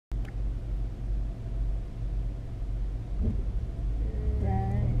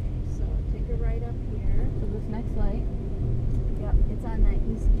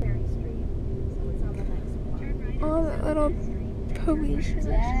little pollution.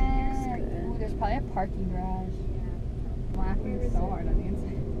 Yeah. Ooh, there's probably a parking garage. I'm laughing so hard on the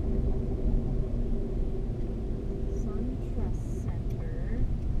inside. Sun Trust Center.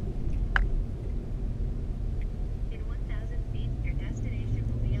 In 1,000 feet, your destination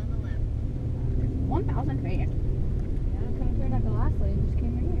will be on the left. 1,000 feet. Yeah, I'm coming here at the last lane. Just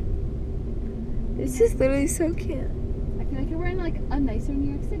came right here. This is literally so cute. I feel like we're in like a nicer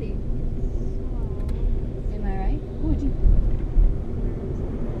New York City. Am I right? Who would you?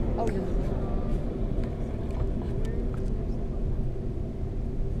 Oh, no.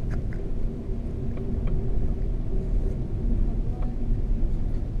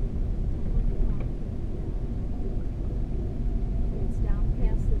 It's down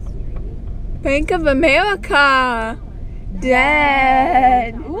past the street. Bank of America.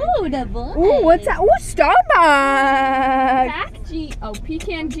 Dead. Ooh, the boy. Ooh, what's that? Ooh, Starbucks. Pack G. Oh,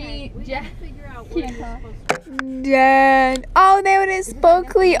 Pecan G. Jack. Figure out where Can't you're talk. supposed to Dead. Oh, there it is,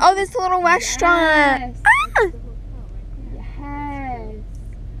 Berkeley. Oh, this little restaurant. Yes. Ah! Yes.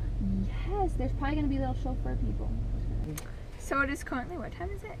 Yes. There's probably gonna be little chauffeur people. So it is currently, what time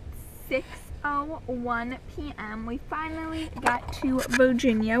is it? 6:01 p.m. We finally got to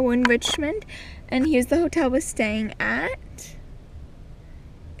Virginia. We're in Richmond, and here's the hotel we're staying at.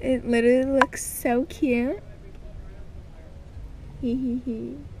 It literally looks so cute. Hee hee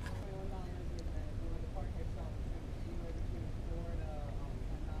hee.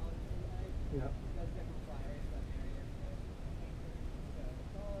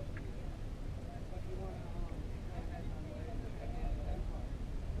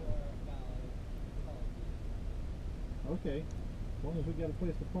 Okay, as long as we got a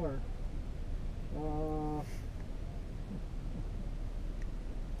place to park.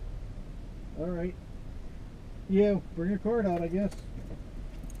 Alright. Yeah, bring your card out, I guess.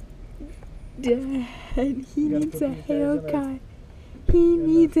 Dad, he You gotta needs put a these guys in a- haircut. He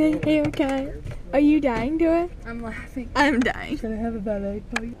needs a haircut. Are you dying to it? I'm laughing. I'm dying. Gonna have a ballet.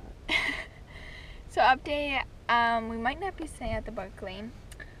 So update, we might not be staying at the Berkeley.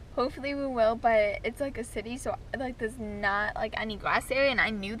 Hopefully we will, but it's like a city, so like there's not like any grass area, and I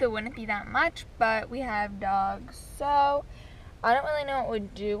knew there wouldn't be that much, but we have dogs, so I don't really know what we're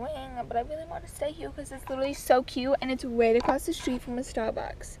doing, but I really want to stay here because it's literally so cute, and it's right across the street from a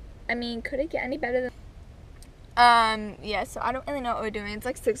Starbucks. I mean, could it get any better than yeah, so I don't really know what we're doing. It's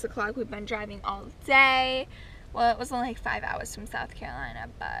like 6 o'clock. We've been driving all day. Well, it was only like 5 hours from South Carolina,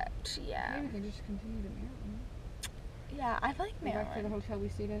 but yeah. Maybe we can just continue to Maryland. Yeah, I like Go back to the Maryland. hotel we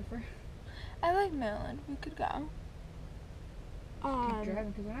stayed at for. I like Maryland. We could go. Keep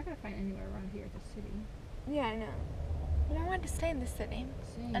driving because we're not gonna find anywhere around here at the city. Yeah, I know. But I wanted to stay in the city.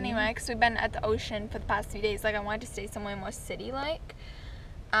 Same. Anyway, because we've been at the ocean for the past few days. Like, I wanted to stay somewhere more city-like.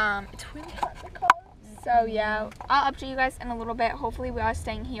 It's really hot in the car. So, yeah, I'll update you guys in a little bit. Hopefully, we are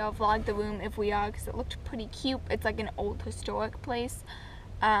staying here. I'll vlog the room if we are, because it looked pretty cute. It's like an old historic place.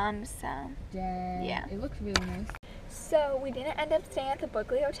 So, yeah. It looks really nice. So, we didn't end up staying at the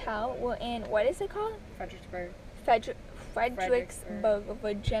Berkeley Hotel. We're in, what is it called? Fredericksburg. Fredericksburg,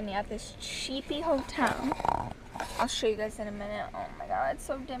 Virginia, at this cheapy hotel. I'll show you guys in a minute. Oh my god, it's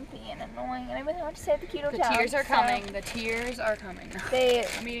so dimpy and annoying, and I really want to stay at the cute hotel. The tears are so coming. The tears are coming.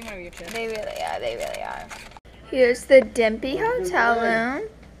 I'm eating one of your chips. They really are. They really are. Here's the dimpy hotel room.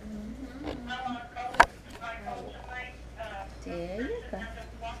 There you go.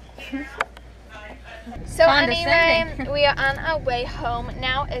 So anyway, we are on our way home.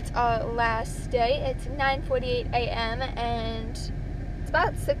 Now it's our last day. It's 9:48 a.m. and it's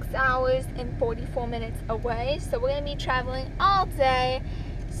about 6 hours and 44 minutes away. So we're gonna be traveling all day.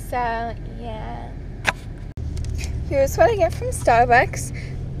 So yeah. Here's what I get from Starbucks: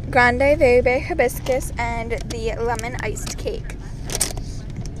 grande verde hibiscus and the lemon iced cake.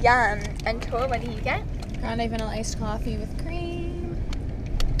 Yum. And Tor, what do you get? Grande vanilla iced coffee with cream.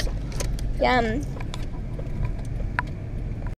 Yum.